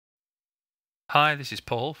Hi, this is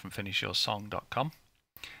Paul from finishYourSong.com,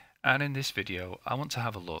 and in this video I want to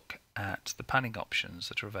have a look at the panning options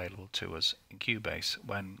that are available to us in Cubase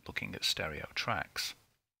when looking at stereo tracks.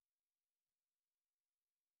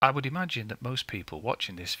 I would imagine that most people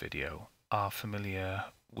watching this video are familiar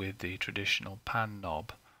with the traditional pan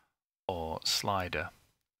knob or slider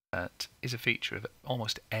that is a feature of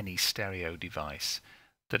almost any stereo device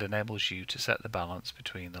that enables you to set the balance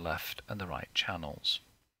between the left and the right channels.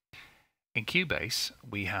 In Cubase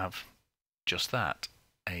we have just that,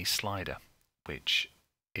 a slider, which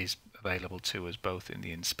is available to us both in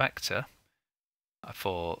the inspector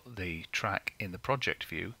for the track in the project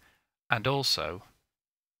view, and also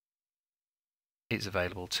it's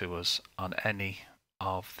available to us on any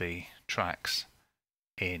of the tracks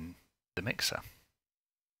in the mixer.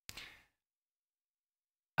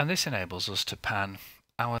 And this enables us to pan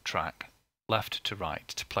our track left to right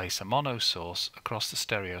to place a mono source across the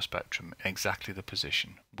stereo spectrum in exactly the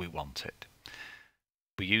position we want it.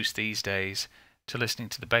 We're used these days to listening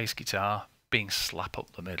to the bass guitar being slap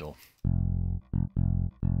up the middle.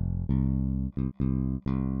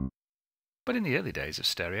 But in the early days of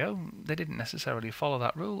stereo, they didn't necessarily follow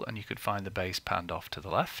that rule, and you could find the bass panned off to the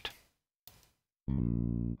left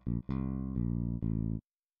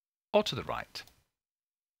or to the right.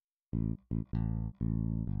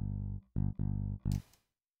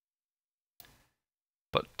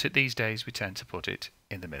 But these days we tend to put it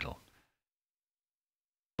in the middle.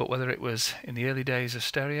 But whether it was in the early days of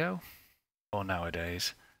stereo or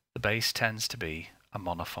nowadays, the bass tends to be a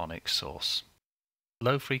monophonic source.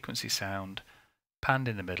 Low frequency sound panned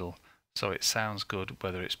in the middle, so it sounds good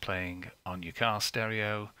whether it's playing on your car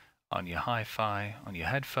stereo, on your hi-fi, on your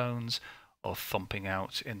headphones, or thumping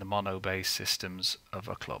out in the mono bass systems of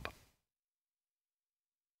a club.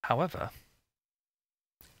 However,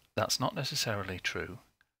 that's not necessarily true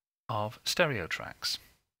of stereo tracks,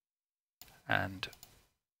 and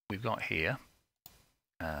we've got here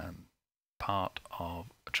part of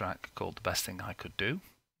a track called The Best Thing I Could Do,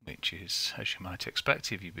 which is, as you might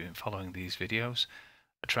expect if you've been following these videos,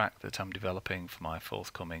 a track that I'm developing for my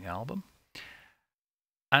forthcoming album.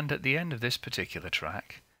 And at the end of this particular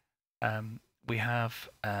track we have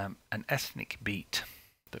an ethnic beat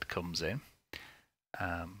that comes in,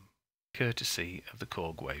 courtesy of the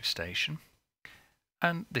Korg Wave Station,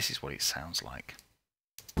 and this is what it sounds like.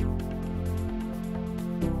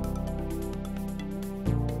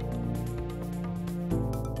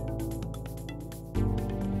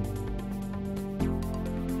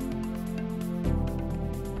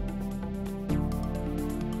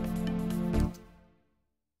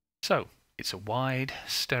 So it's a wide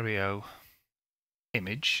stereo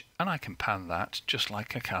image, and I can pan that just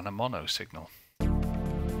like I can a mono signal.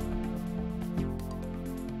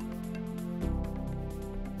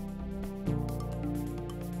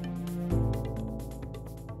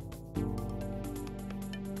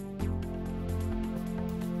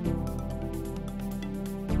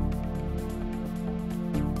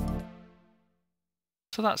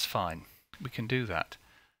 So that's fine, we can do that.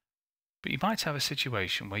 But you might have a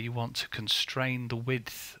situation where you want to constrain the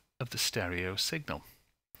width of the stereo signal.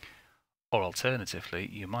 Or alternatively,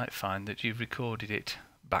 you might find that you've recorded it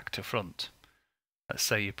back to front. Let's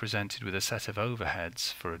say you're presented with a set of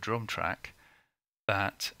overheads for a drum track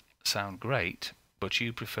that sound great, but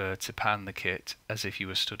you prefer to pan the kit as if you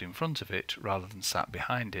were stood in front of it rather than sat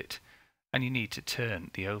behind it, and you need to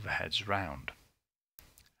turn the overheads round.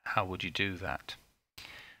 How would you do that?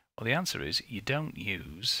 Well, the answer is you don't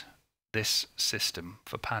use this system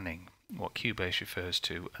for panning, what Cubase refers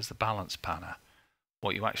to as the balance panner.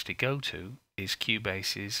 What you actually go to is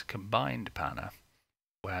Cubase's combined panner,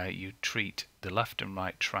 where you treat the left and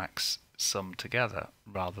right tracks summed together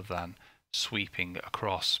rather than sweeping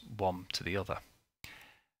across one to the other.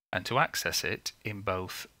 And to access it in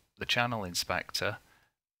both the channel inspector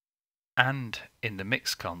and in the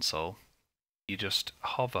mix console, you just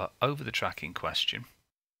hover over the track in question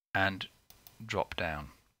and drop down,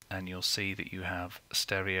 and you'll see that you have a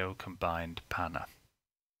stereo combined panner.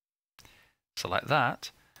 Select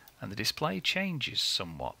that and the display changes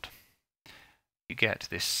somewhat. You get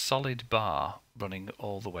this solid bar running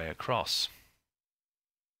all the way across.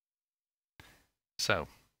 So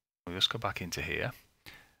we'll just go back into here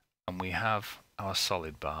and we have our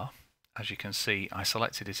solid bar. As you can see, I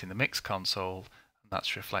selected it in the mix console, and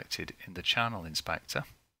that's reflected in the channel inspector.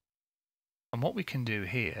 And what we can do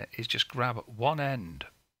here is just grab one end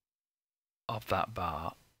of that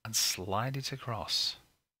bar and slide it across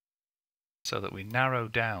so that we narrow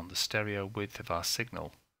down the stereo width of our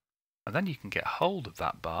signal, and then you can get hold of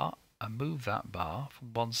that bar and move that bar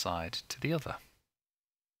from one side to the other.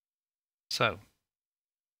 So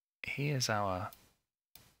here's our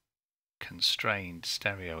constrained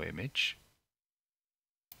stereo image,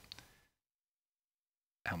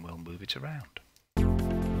 and we'll move it around.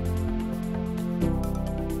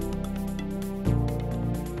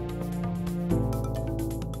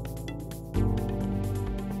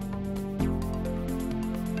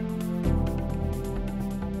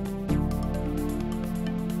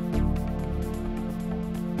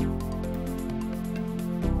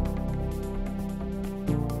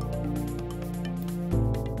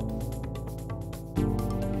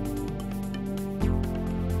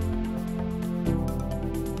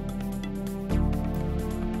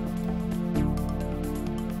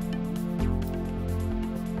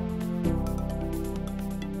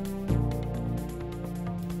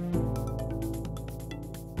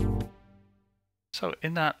 So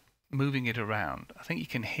in that moving it around, I think you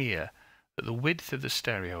can hear that the width of the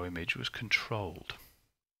stereo image was controlled.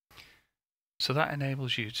 So that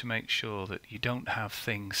enables you to make sure that you don't have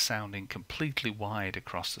things sounding completely wide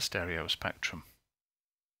across the stereo spectrum.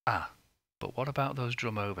 But what about those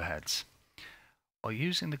drum overheads? Well,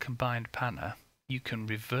 using the combined panner, you can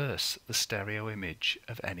reverse the stereo image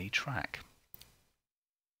of any track.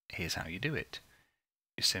 Here's how you do it.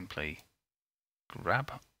 You simply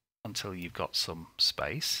grab until you've got some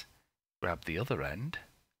space, grab the other end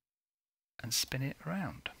and spin it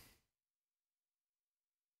around.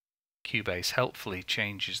 Cubase helpfully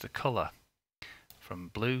changes the colour from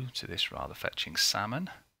blue to this rather fetching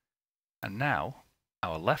salmon, and now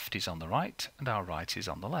our left is on the right and our right is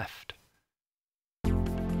on the left.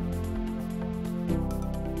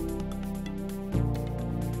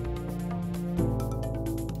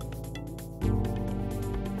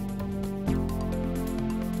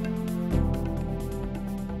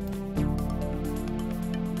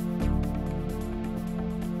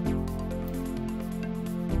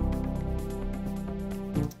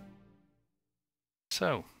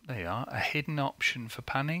 So there you are, a hidden option for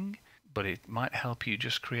panning, but it might help you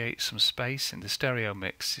just create some space in the stereo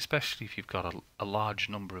mix, especially if you've got a large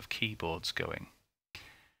number of keyboards going.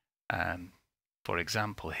 For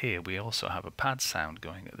example, here we also have a pad sound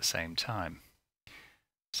going at the same time.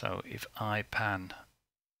 So if I pan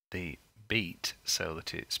the beat so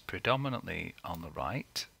that it's predominantly on the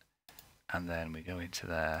right, and then we go into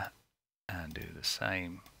there and do the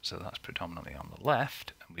same, so that's predominantly on the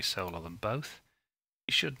left, and we solo them both,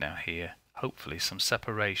 you should now hear, hopefully, some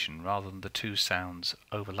separation rather than the two sounds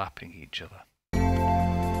overlapping each other.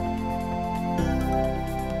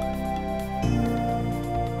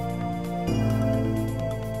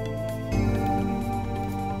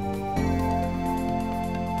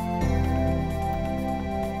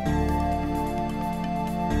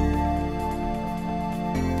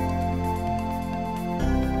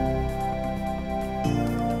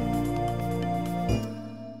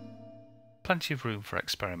 Plenty of room for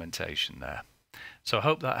experimentation there. So I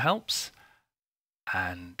hope that helps,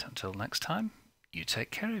 and until next time, you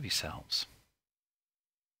take care of yourselves.